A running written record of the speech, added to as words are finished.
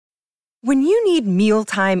When you need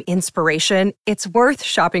mealtime inspiration, it's worth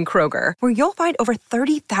shopping Kroger, where you'll find over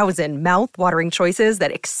 30,000 mouth-watering choices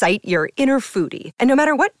that excite your inner foodie. And no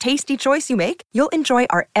matter what tasty choice you make, you'll enjoy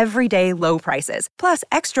our everyday low prices, plus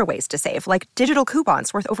extra ways to save, like digital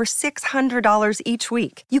coupons worth over $600 each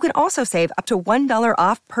week. You can also save up to $1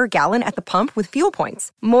 off per gallon at the pump with fuel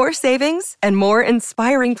points. More savings and more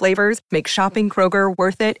inspiring flavors make shopping Kroger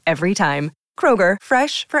worth it every time. Kroger,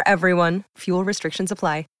 fresh for everyone. Fuel restrictions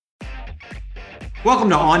apply.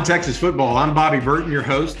 Welcome to On Texas Football. I'm Bobby Burton, your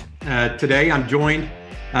host. Today I'm joined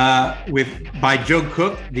by Joe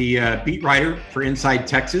Cook, the beat writer for Inside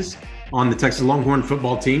Texas on the Texas Longhorn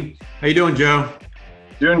football team. How you doing, Joe?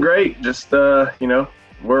 Doing great. Just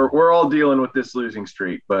we're all dealing with this losing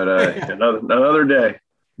streak, but another day.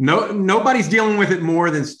 Nobody's dealing with it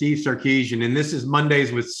more than Steve Sarkisian, and this is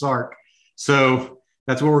Mondays with Sark. So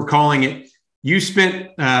that's what we're calling it. You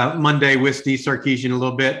spent Monday with Steve Sarkisian a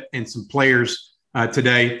little bit and some players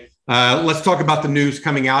today. Let's talk about the news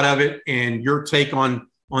coming out of it and your take on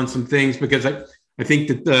some things, because I think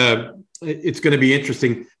that it's going to be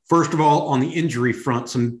interesting. First of all, on the injury front,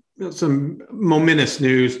 some momentous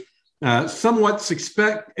news. Somewhat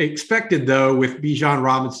expected, though, with Bijan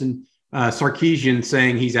Robinson, Sarkisian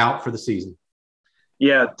saying he's out for the season.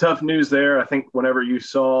 Yeah, tough news there. I think whenever you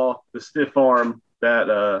saw the stiff arm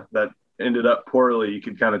that ended up poorly, you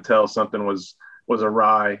could kind of tell something was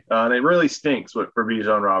awry, and it really stinks for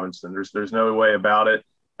Bijan Robinson. There's no way about it,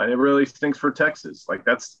 and it really stinks for Texas. Like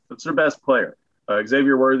that's their best player.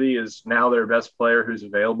 Xavier Worthy is now their best player who's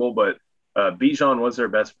available, but Bijan was their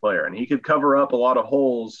best player, and he could cover up a lot of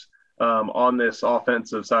holes on this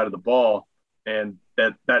offensive side of the ball, and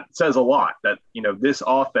that says a lot. That this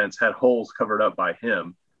offense had holes covered up by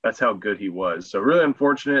him. That's how good he was. So really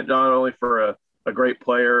unfortunate, not only for a great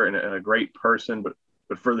player and a great person, but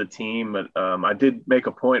for the team. But I did make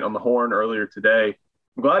a point on the Horn earlier today.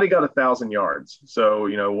 I'm glad he got 1,000 yards. So,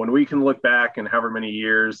 when we can look back in however many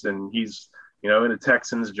years and he's, in a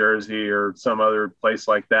Texans jersey or some other place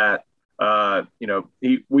like that,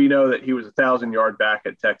 we know that he was 1,000-yard back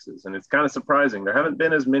at Texas. And it's kind of surprising. There haven't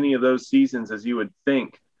been as many of those seasons as you would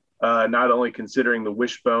think, not only considering the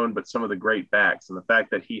wishbone, but some of the great backs. And the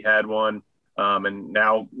fact that he had one, and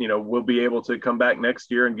now, we'll be able to come back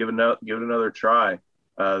next year and give it another try.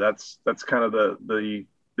 That's kind of the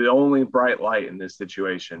only bright light in this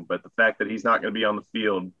situation. But the fact that he's not going to be on the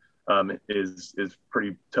field is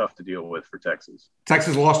pretty tough to deal with for Texas.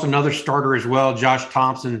 Texas lost another starter as well, Josh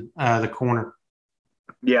Thompson, the corner.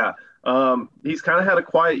 Yeah, he's kind of had a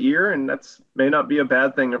quiet year, and that's may not be a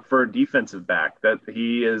bad thing for a defensive back. That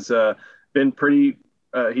he has been pretty.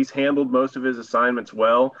 He's handled most of his assignments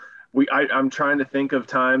well. I'm trying to think of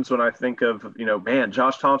times when I think of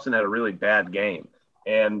Josh Thompson had a really bad game.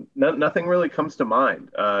 And nothing really comes to mind.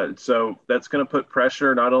 So that's going to put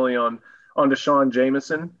pressure not only on Deshaun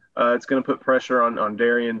Jameson, it's going to put pressure on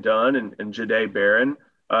Darian Dunn and Jahdae Barron,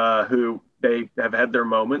 who they have had their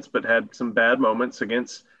moments, but had some bad moments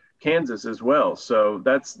against Kansas as well. So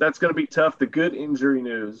that's going to be tough. The good injury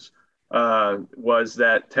news was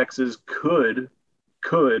that Texas could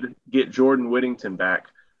get Jordan Whittington back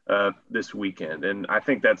this weekend. And I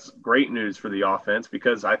think that's great news for the offense,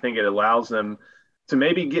 because I think it allows them to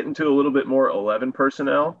maybe get into a little bit more 11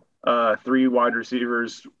 personnel, 3 wide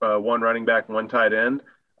receivers, 1 running back, 1 tight end,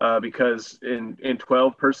 because in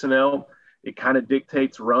 12 personnel, it kind of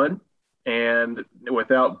dictates run. And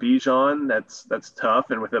without Bijan, that's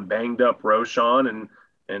tough. And with a banged up Roschon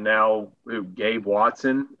and now Gabe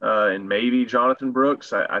Watson and maybe Jonathan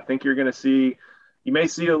Brooks, I think you may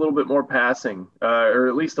see a little bit more passing, or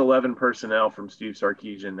at least 11 personnel from Steve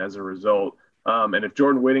Sarkisian as a result. And if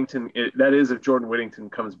Jordan Whittington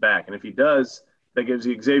comes back, and if he does, that gives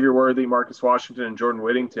you Xavier Worthy, Marcus Washington, and Jordan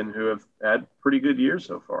Whittington, who have had pretty good years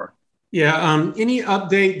so far. Yeah. Any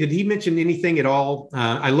update? Did he mention anything at all?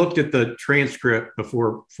 I looked at the transcript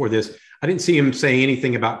before this. I didn't see him say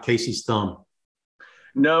anything about Casey's thumb.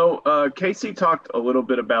 No, Casey talked a little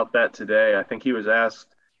bit about that today. I think he was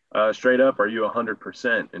asked straight up, "Are you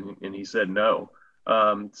 100%?" And he said no.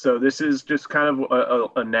 So this is just kind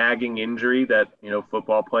of a nagging injury that,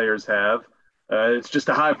 football players have. It's just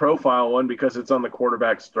a high profile one because it's on the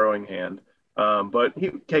quarterback's throwing hand. But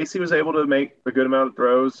Casey was able to make a good amount of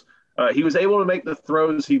throws. He was able to make the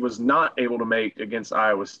throws he was not able to make against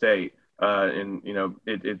Iowa State. And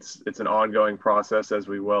it's an ongoing process, as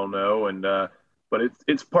we well know. And but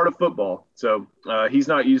it's part of football. So he's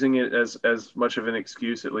not using it as much of an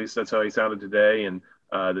excuse. At least that's how he sounded today. And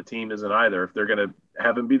the team isn't either, if they're going to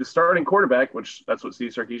have him be the starting quarterback, which that's what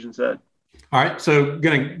Steve Sarkisian said. All right. So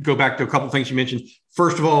going to go back to a couple of things you mentioned.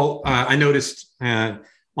 First of all, I noticed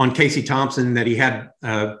on Casey Thompson that he had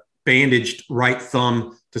bandaged right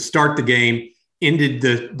thumb to start the game,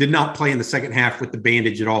 did not play in the second half with the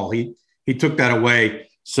bandage at all. He took that away.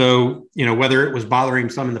 So, whether it was bothering him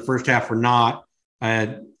some in the first half or not,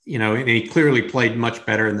 and he clearly played much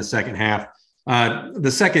better in the second half.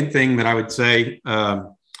 The second thing that I would say,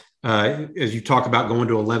 as you talk about going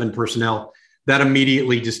to 11 personnel, that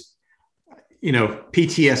immediately just,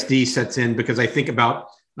 PTSD sets in, because I think about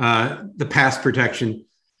the pass protection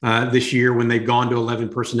this year when they've gone to 11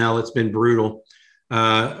 personnel. It's been brutal.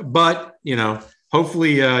 But,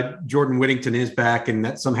 hopefully Jordan Whittington is back and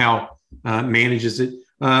that somehow manages it.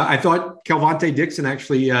 I thought Kelvontae Dixon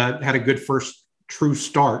actually had a good first true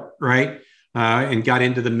start, right? And got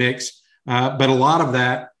into the mix. But a lot of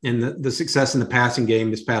that and the success in the passing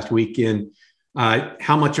game this past weekend,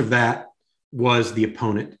 how much of that was the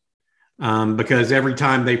opponent? Because every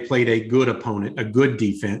time they played a good opponent, a good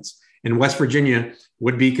defense, and West Virginia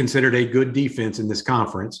would be considered a good defense in this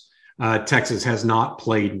conference, Texas has not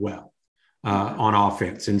played well on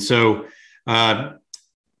offense. And so, I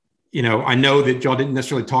know that y'all didn't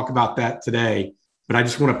necessarily talk about that today, but I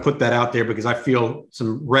just want to put that out there because I feel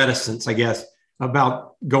some reticence, I guess,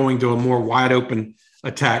 about going to a more wide open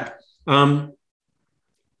attack. Something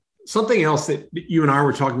else that you and I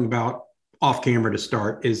were talking about off camera to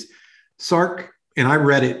start is Sark, and I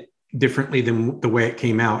read it differently than the way it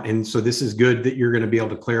came out. And so this is good that you're going to be able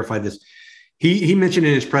to clarify this. He mentioned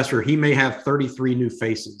in his presser, he may have 33 new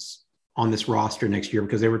faces on this roster next year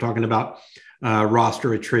because they were talking about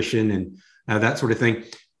roster attrition and that sort of thing.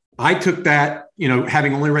 I took that,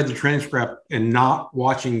 having only read the transcript and not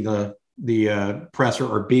watching the presser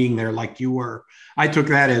or being there like you were, I took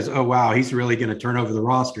that as, oh, wow, he's really going to turn over the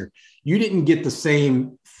roster. You didn't get the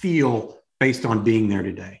same feel based on being there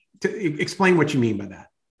today. Explain what you mean by that.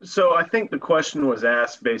 So I think the question was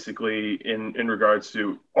asked basically in regards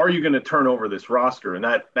to, are you going to turn over this roster? And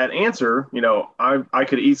that answer, I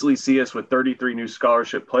could easily see us with 33 new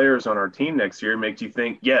scholarship players on our team next year. Makes you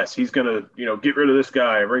think, yes, he's going to, get rid of this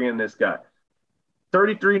guy, bring in this guy.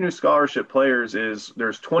 33 new scholarship players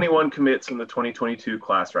there's 21 commits in the 2022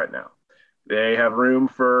 class right now. They have room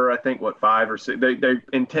for, I think, 5 or 6. They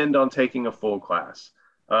intend on taking a full class.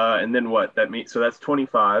 And then what that means? So that's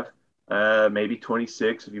 25. Maybe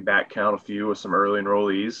 26 if you back count a few with some early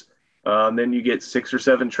enrollees. Then you get 6 or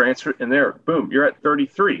 7 transfer and there, boom, you're at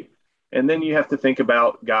 33. And then you have to think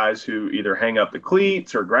about guys who either hang up the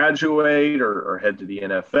cleats or graduate or head to the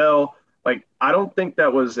NFL. Like, I don't think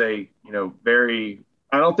that was I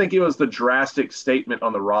don't think it was the drastic statement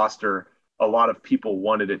on the roster a lot of people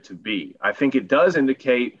wanted it to be. I think it does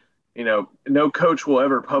indicate, no coach will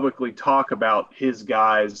ever publicly talk about his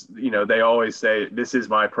guys. They always say, this is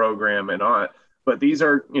my program and on it. But these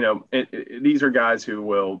are, these are guys who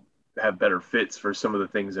will have better fits for some of the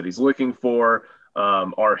things that he's looking for,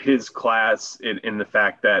 are his class in the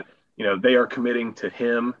fact that, they are committing to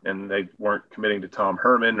him and they weren't committing to Tom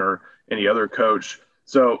Herman or any other coach.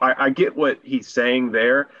 So I get what he's saying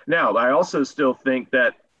there. Now, I also still think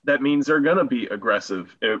that means they're going to be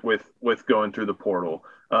aggressive with going through the portal.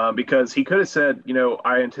 Because he could have said,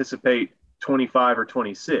 I anticipate 25 or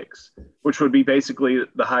 26, which would be basically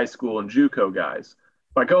the high school and JUCO guys.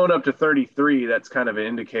 By going up to 33, that's kind of an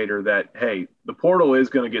indicator that, hey, the portal is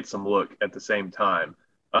going to get some look at the same time.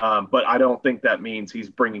 But I don't think that means he's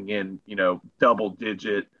bringing in, double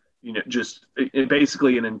digit, just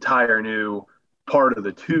basically an entire new part of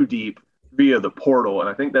the 2 deep via the portal. And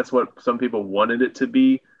I think that's what some people wanted it to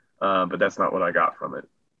be, but that's not what I got from it.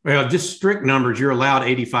 Well, just strict numbers. You're allowed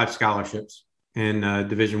 85 scholarships in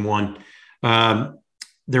Division I.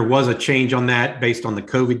 There was a change on that based on the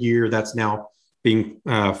COVID year. That's now being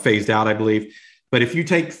phased out, I believe. But if you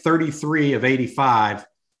take 33 of 85,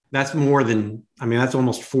 that's that's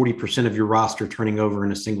almost 40% of your roster turning over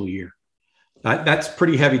in a single year. That's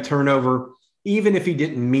pretty heavy turnover, even if he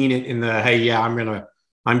didn't mean it in the, hey, yeah, I'm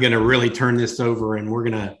going to really turn this over and we're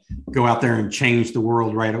going to go out there and change the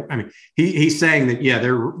world, right? I mean, he's saying that, yeah,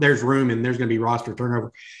 there's room and there's going to be roster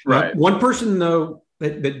turnover. Right. One person, though,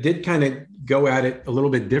 that did kind of go at it a little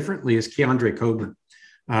bit differently is Keandre Coburn,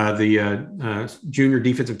 the junior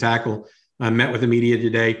defensive tackle, met with the media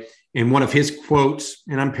today. And one of his quotes,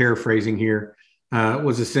 and I'm paraphrasing here,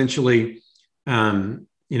 was essentially,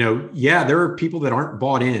 yeah, there are people that aren't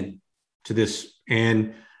bought in to this,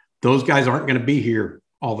 and those guys aren't going to be here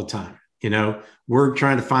all the time. We're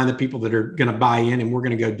trying to find the people that are going to buy in and we're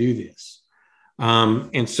going to go do this.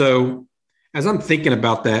 And so as I'm thinking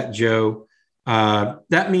about that, Joe,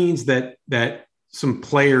 that means that some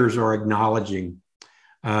players are acknowledging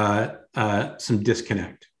some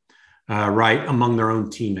disconnect, right, among their own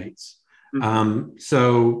teammates.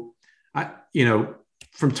 So,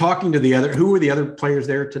 from talking to who were the other players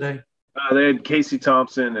there today? They had Casey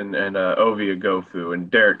Thompson and Ovia Gofu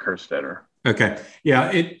and Derek Kerstetter. Okay.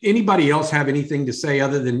 Yeah. Anybody else have anything to say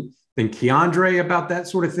other than Keandre about that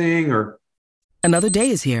sort of thing? Or Another day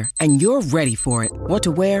is here, and you're ready for it. What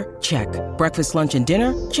to wear? Check. Breakfast, lunch, and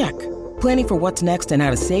dinner? Check. Planning for what's next and how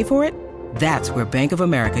to save for it? That's where Bank of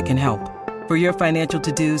America can help. For your financial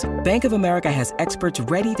to-dos, Bank of America has experts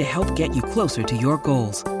ready to help get you closer to your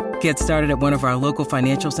goals. Get started at one of our local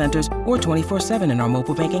financial centers or 24/7 in our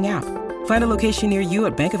mobile banking app. Find a location near you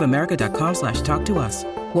at bankofamerica.com/talktous.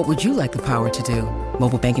 What would you like the power to do?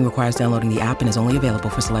 Mobile banking requires downloading the app and is only available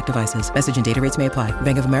for select devices. Message and data rates may apply.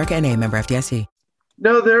 Bank of America N.A., member FDIC.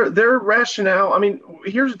 No, their rationale. I mean,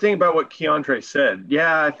 here's the thing about what Keandre said.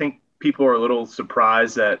 Yeah, I think people are a little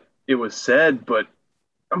surprised that it was said, but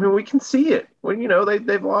I mean, we can see it.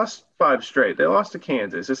 They've lost 5 straight. They lost to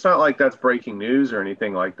Kansas. It's not like that's breaking news or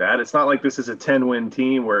anything like that. It's not like this is a 10-win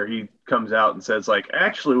team where he comes out and says, like,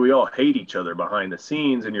 actually, we all hate each other behind the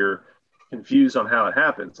scenes and you're confused on how it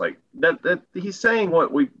happens. Like that he's saying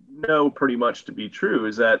what we know pretty much to be true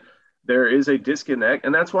is that there is a disconnect.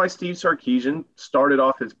 And that's why Steve Sarkisian started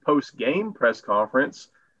off his post-game press conference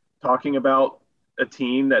talking about a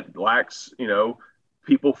team that lacks,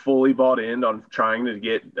 people fully bought in on trying to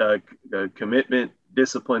get commitment,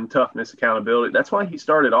 discipline, toughness, accountability. That's why he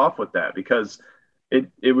started off with that, because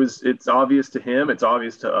it's obvious to him, it's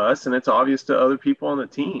obvious to us, and it's obvious to other people on the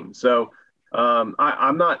team. So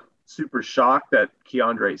I'm not super shocked that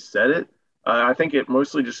Keandre said it. I think it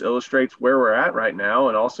mostly just illustrates where we're at right now,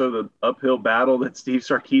 and also the uphill battle that Steve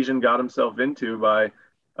Sarkisian got himself into by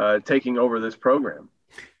taking over this program.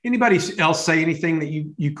 Anybody else say anything that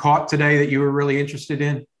you caught today that you were really interested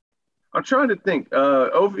in? I'm trying to think.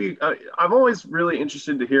 I'm always really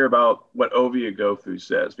interested to hear about what Ovia Gofu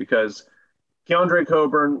says, because Keandre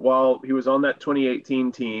Coburn, while he was on that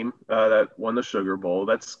 2018 team that won the Sugar Bowl,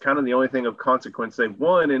 that's kind of the only thing of consequence they've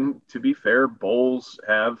won. And to be fair, bowls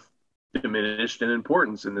have diminished in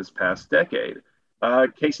importance in this past decade.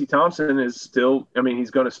 Casey Thompson is still,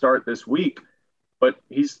 he's going to start this week, but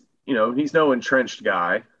he's no entrenched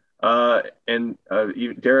guy. And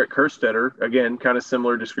Derek Kerstetter, again, kind of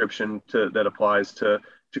similar description that applies to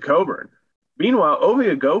Coburn. Meanwhile,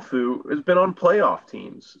 Ovia Gofu has been on playoff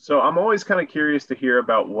teams. So I'm always kind of curious to hear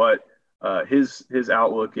about what his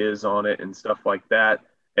outlook is on it and stuff like that.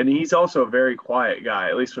 And he's also a very quiet guy,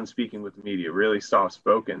 at least when speaking with the media, really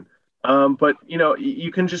soft-spoken. But,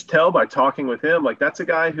 you can just tell by talking with him, like that's a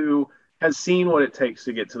guy who has seen what it takes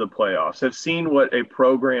to get to the playoffs, have seen what a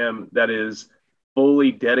program that is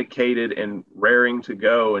fully dedicated and raring to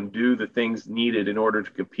go and do the things needed in order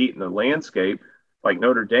to compete in the landscape, like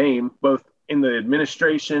Notre Dame, both in the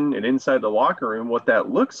administration and inside the locker room, what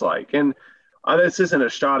that looks like. And this isn't a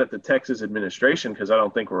shot at the Texas administration, because I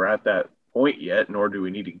don't think we're at that point yet, nor do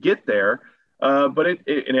we need to get there. But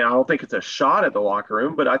and I don't think it's a shot at the locker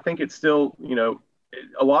room, but I think it's still,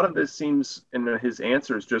 a lot of this seems in his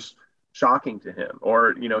answers just shocking to him,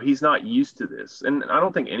 or, he's not used to this. And I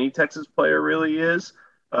don't think any Texas player really is,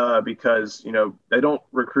 because, they don't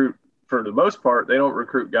recruit, for the most part, they don't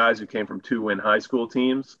recruit guys who came from 2-win high school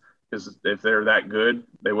teams, because if they're that good,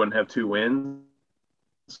 they wouldn't have 2 wins.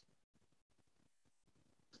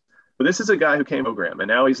 But this is a guy who came program, and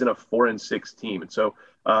now he's in a 4-6 team. And so,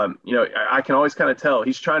 I can always kind of tell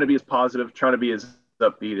he's trying to be as positive, trying to be as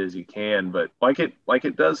upbeat as he can, but like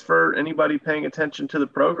it does for anybody paying attention to the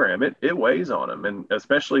program, it weighs on him, and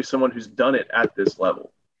especially someone who's done it at this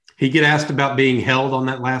level. He get asked about being held on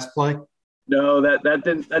that last play? No, that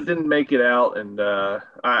didn't make it out, and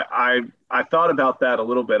I thought about that a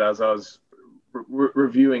little bit as I was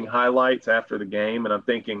reviewing highlights after the game, and I'm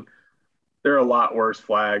thinking there are a lot worse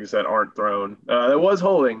flags that aren't thrown. There was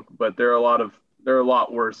holding, but there are a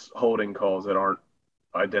lot worse holding calls that aren't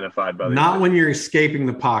identified by the not when you're escaping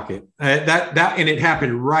the pocket. That and it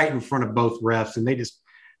happened right in front of both refs, and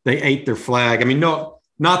they ate their flag. I mean, no,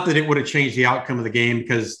 not that it would have changed the outcome of the game,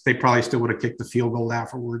 because they probably still would have kicked the field goal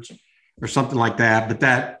afterwards or something like that. But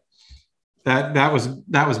that was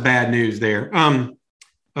bad news there.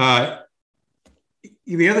 The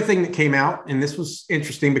other thing that came out, and this was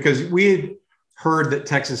interesting because we had heard that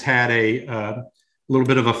Texas had a little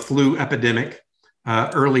bit of a flu epidemic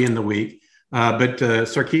early in the week. But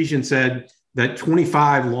Sarkisian said that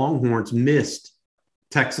 25 Longhorns missed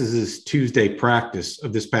Texas's Tuesday practice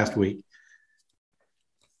of this past week.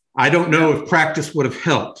 I don't know if practice would have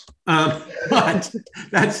helped, but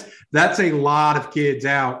that's a lot of kids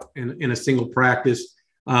out in a single practice.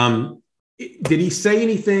 Did he say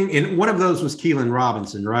anything? And one of those was Keelan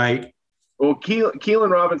Robinson, right? Well, Keelan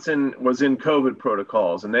Robinson was in COVID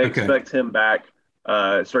protocols, and they expect him back.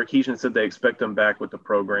 Sarkisian said they expect him back with the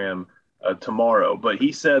program tomorrow. But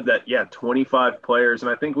he said that, 25 players, and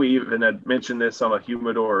I think we even had mentioned this on a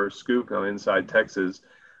Humidor Scoop on Inside Texas,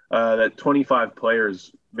 that 25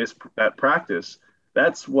 players missed at practice.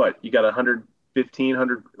 That's what? You got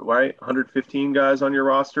 115 guys on your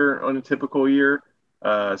roster on a typical year.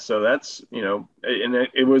 So that's, and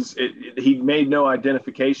he made no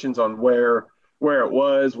identifications on where it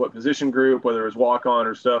was, what position group, whether it was walk on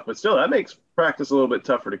or stuff, but still that makes practice a little bit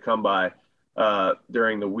tougher to come by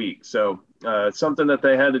during the week. So it's something that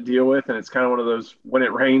they had to deal with. And it's kind of one of those, when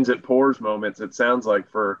it rains, it pours moments, it sounds like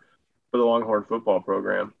for the Longhorn football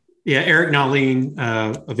program. Yeah. Eric Nahlin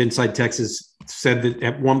of Inside Texas said that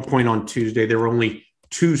at one point on Tuesday, there were only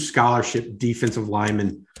 2 scholarship defensive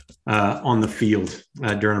linemen on the field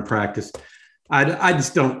during a practice.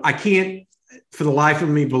 I can't for the life of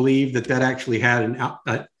me believe that actually had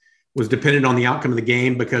was dependent on the outcome of the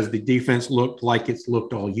game, because the defense looked like it's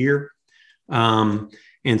looked all year. And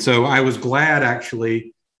so I was glad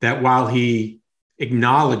actually that while he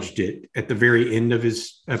acknowledged it at the very end of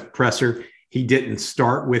his presser, he didn't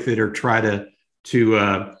start with it or try to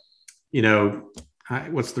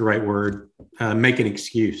what's the right word? Make an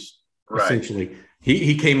excuse. Right. Essentially.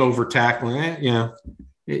 He came over tackling,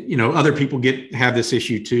 other people have this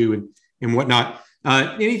issue too and whatnot.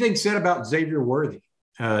 Anything said about Xavier Worthy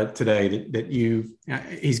today that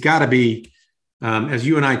he's got to be, as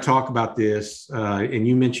you and I talk about this, and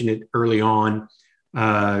you mentioned it early on,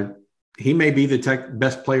 he may be the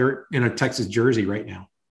best player in a Texas jersey right now.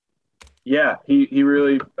 Yeah, he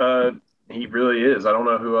really is. I don't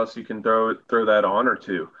know who else you can throw that honor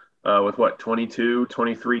to with 22,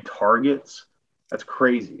 23 targets. That's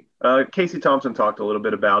crazy. Casey Thompson talked a little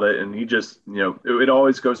bit about it, and he just, it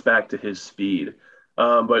always goes back to his speed.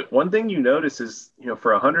 But one thing you notice is,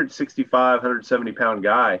 for a 165, 170-pound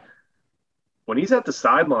guy, when he's at the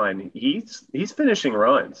sideline, he's finishing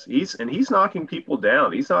runs. He's knocking people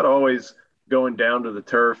down. He's not always going down to the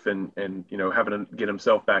turf and having to get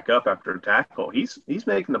himself back up after a tackle. He's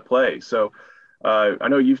making the play. So I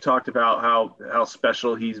know you've talked about how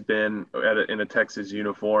special he's been in a Texas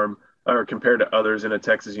uniform, or compared to others in a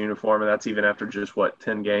Texas uniform, and that's even after just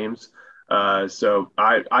 10 games. So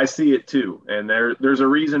I see it too, and there's a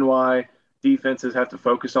reason why defenses have to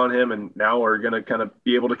focus on him, and now we're going to kind of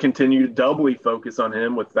be able to continue to doubly focus on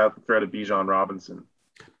him without the threat of Bijan Robinson.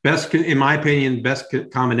 In my opinion, best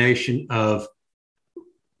combination of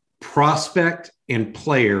prospect and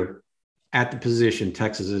player at the position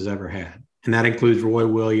Texas has ever had, and that includes Roy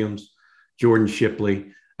Williams, Jordan Shipley.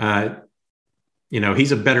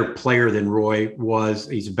 He's a better player than Roy was.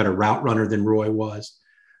 He's a better route runner than Roy was.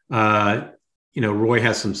 Roy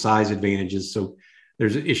has some size advantages, so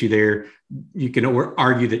there's an issue there. You can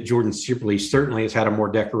argue that Jordan Shipley certainly has had a more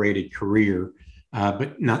decorated career,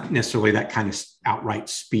 but not necessarily that kind of outright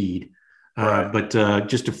speed. Right. But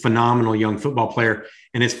just a phenomenal young football player.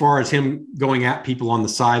 And as far as him going at people on the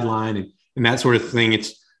sideline and that sort of thing,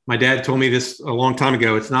 my dad told me this a long time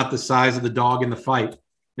ago. It's not the size of the dog in the fight.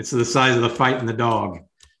 It's the size of the fight in the dog.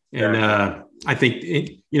 And I think,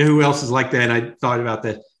 who else is like that? And I thought about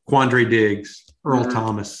that. Quandre Diggs, Earl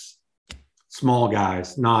Thomas, small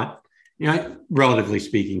guys, not, relatively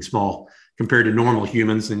speaking, small compared to normal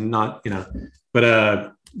humans and not,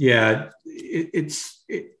 but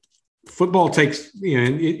football takes,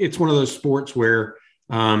 it's one of those sports where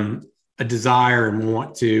a desire and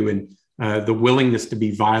want to, and the willingness to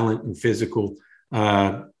be violent and physical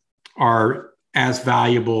are as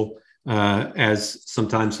valuable as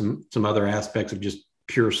sometimes some other aspects of just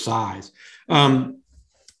pure size.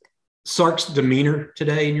 Sark's demeanor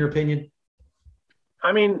today, in your opinion?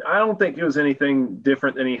 I mean, I don't think it was anything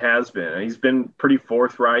different than he has been. He's been pretty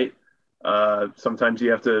forthright. Sometimes you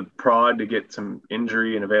have to prod to get some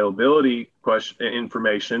injury and availability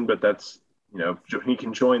information, but that's, he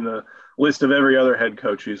can join the list of every other head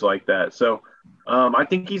coach who's like that. So I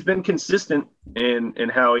think he's been consistent in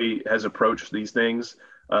how he has approached these things.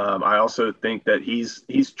 I also think that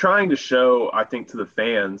he's trying to show, I think, to the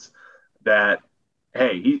fans that,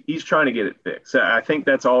 hey, he's trying to get it fixed. I think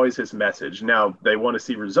that's always his message. Now they want to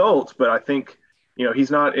see results, but I think,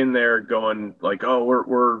 he's not in there going like, oh,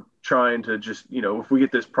 we're trying to just, if we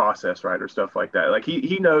get this process right or stuff like that. Like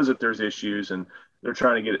he knows that there's issues and they're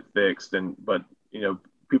trying to get it fixed. But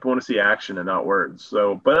people want to see action and not words.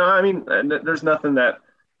 So, but I mean, there's nothing that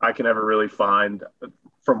I can ever really find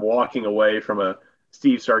from walking away from a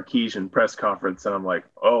Steve Sarkisian press conference. And I'm like,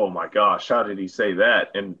 oh my gosh, how did he say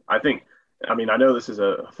that? And I think I mean, I know this is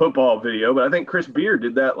a football video, but I think Chris Beard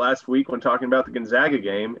did that last week when talking about the Gonzaga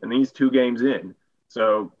game, and he's 2 games in.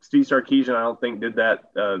 So Steve Sarkisian, I don't think did that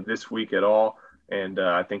this week at all. And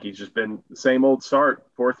I think he's just been the same old Sark,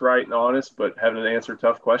 forthright and honest, but having to answer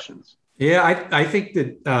tough questions. Yeah, I think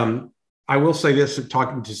that I will say this,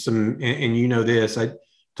 talking to some, and you know this, I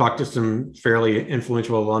talked to some fairly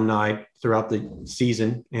influential alumni throughout the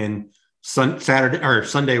season, and Saturday or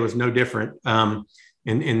Sunday was no different,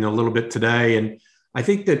 in a little bit today. And I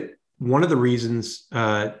think that one of the reasons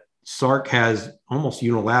Sark has almost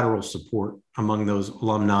unilateral support among those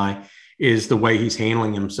alumni is the way he's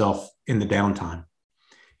handling himself in the downtime.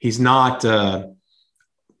 He's not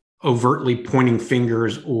overtly pointing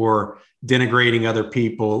fingers or denigrating other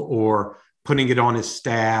people or putting it on his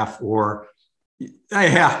staff or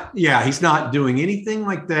he's not doing anything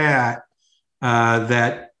like that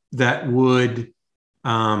that would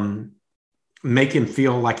make him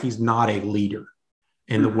feel like he's not a leader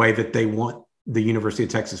in the way that they want the University of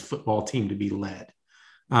Texas football team to be led.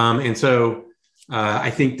 And so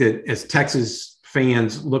I think that as Texas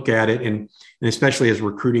fans look at it, and especially as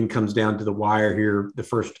recruiting comes down to the wire here the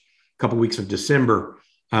first couple of weeks of December,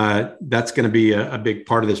 that's going to be a big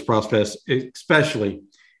part of this process, especially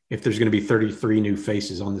if there's going to be 33 new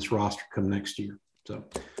faces on this roster come next year. So,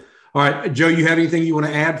 all right, Joe, you have anything you want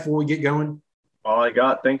to add before we get going? All I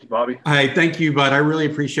got. Thank you, Bobby. Hey, thank you, bud. I really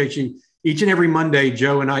appreciate you. Each and every Monday,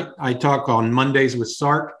 Joe and I talk on Mondays with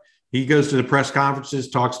Sark. He goes to the press conferences,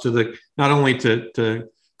 talks to not only to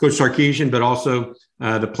Coach Sarkisian, but also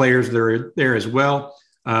the players that are there as well.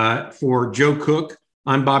 For Joe Cook,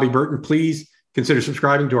 I'm Bobby Burton. Please consider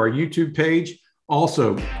subscribing to our YouTube page.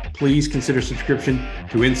 Also, please consider subscription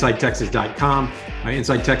to InsideTexas.com.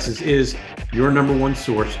 Inside Texas is your number one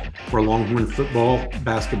source for Longhorn football,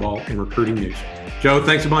 basketball, and recruiting news. Joe,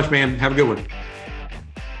 thanks so much, man. Have a good one.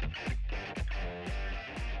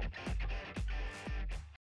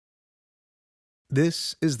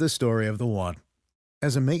 This is the story of the one.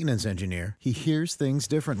 As a maintenance engineer, he hears things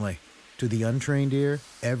differently. To the untrained ear,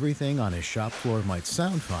 everything on his shop floor might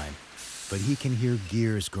sound fine, but he can hear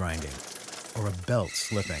gears grinding or a belt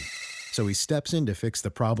slipping. So he steps in to fix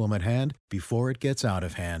the problem at hand before it gets out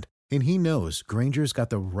of hand. And he knows Grainger's got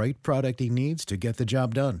the right product he needs to get the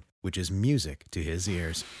job done, which is music to his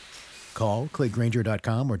ears. Call, click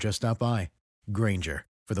Grainger.com, or just stop by. Grainger,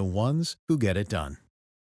 for the ones who get it done.